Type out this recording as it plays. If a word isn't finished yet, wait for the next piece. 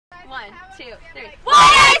1, 2, 3.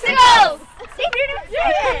 Fly icicles! Steve, you didn't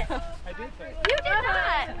say it! I did say it. You did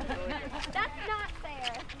not! That's not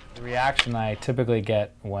fair. The reaction I typically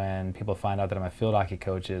get when people find out that I'm a field hockey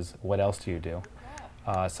coach is, what else do you do?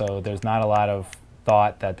 So there's not a lot of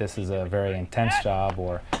thought that this is a very intense job,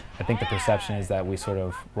 or I think the perception is that we sort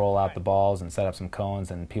of roll out the balls and set up some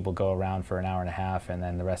cones and people go around for an hour and a half, and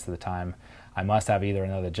then the rest of the time I must have either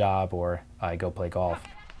another job or I go play golf.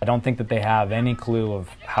 I don't think that they have any clue of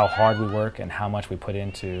how hard we work and how much we put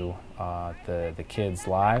into the kids'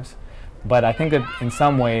 lives. But I think that in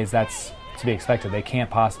some ways that's to be expected. They can't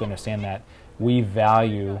possibly understand that we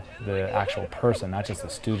value the actual person, not just the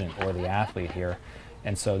student or the athlete here.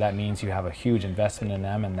 And so that means you have a huge investment in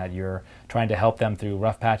them and that you're trying to help them through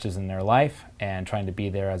rough patches in their life and trying to be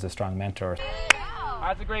there as a strong mentor.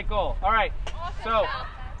 That's a great goal. All right, so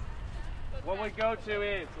what we go to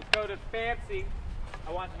is, let's go to Fancy.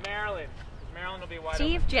 I want Marilyn. Marilyn will be wide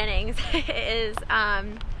Steve open. Jennings is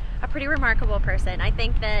a pretty remarkable person. I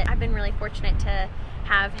think that I've been really fortunate to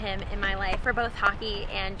have him in my life for both hockey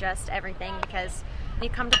and just everything, because when you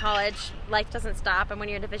come to college, life doesn't stop, and when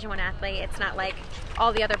you're a Division I athlete, it's not like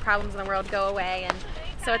all the other problems in the world go away. And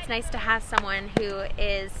so it's nice to have someone who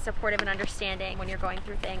is supportive and understanding when you're going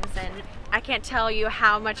through things. And I can't tell you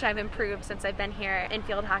how much I've improved since I've been here in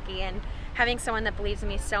field hockey, and having someone that believes in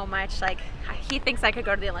me so much. Like, he thinks I could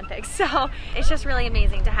go to the Olympics. So it's just really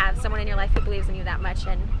amazing to have someone in your life who believes in you that much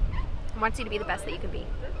and wants you to be the best that you can be.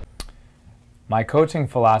 My coaching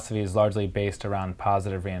philosophy is largely based around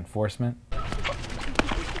positive reinforcement.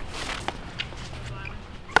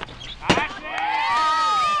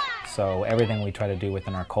 So everything we try to do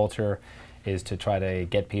within our culture is to try to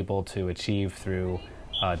get people to achieve through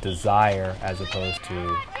desire as opposed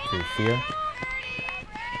to through fear.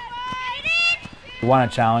 We want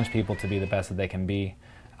to challenge people to be the best that they can be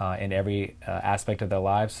in every aspect of their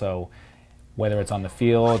lives. So whether it's on the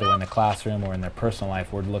field or in the classroom or in their personal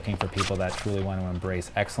life, we're looking for people that truly want to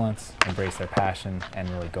embrace excellence, embrace their passion, and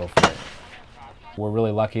really go for it. We're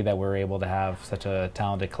really lucky that we're able to have such a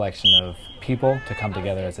talented collection of people to come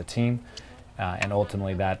together as a team, and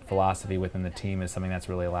ultimately that philosophy within the team is something that's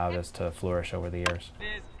really allowed us to flourish over the years.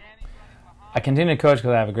 I continue to coach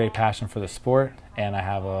because I have a great passion for the sport, and I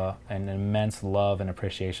have an immense love and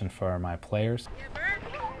appreciation for my players.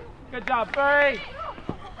 Good job, Burry!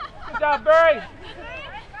 Good job, Burry!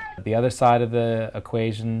 The other side of the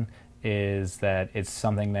equation is that it's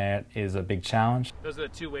something that is a big challenge. Those are the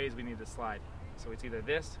two ways we need to slide. So it's either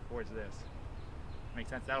this or it's this. Makes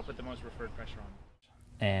sense? That'll put the most referred pressure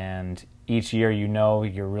on. And each year you know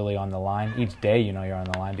you're really on the line. Each day you know you're on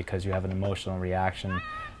the line because you have an emotional reaction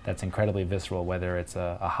that's incredibly visceral, whether it's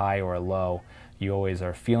a high or a low. You always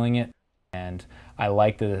are feeling it. And I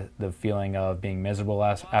like the feeling of being miserable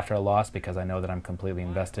after a loss because I know that I'm completely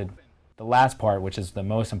invested. The last part, which is the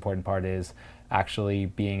most important part, is actually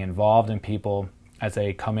being involved in people as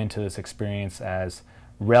they come into this experience as,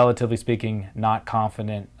 relatively speaking, not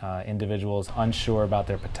confident individuals, unsure about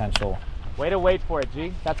their potential. Way to wait for it,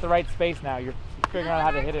 G. That's the right space now. You're figuring out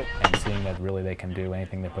how to hit it. And seeing that really they can do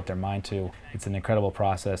anything they put their mind to. It's an incredible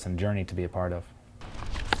process and journey to be a part of.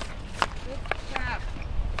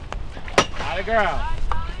 Atta girl.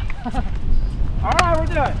 All right,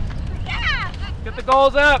 we're done. Yeah. Get the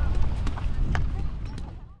goals up.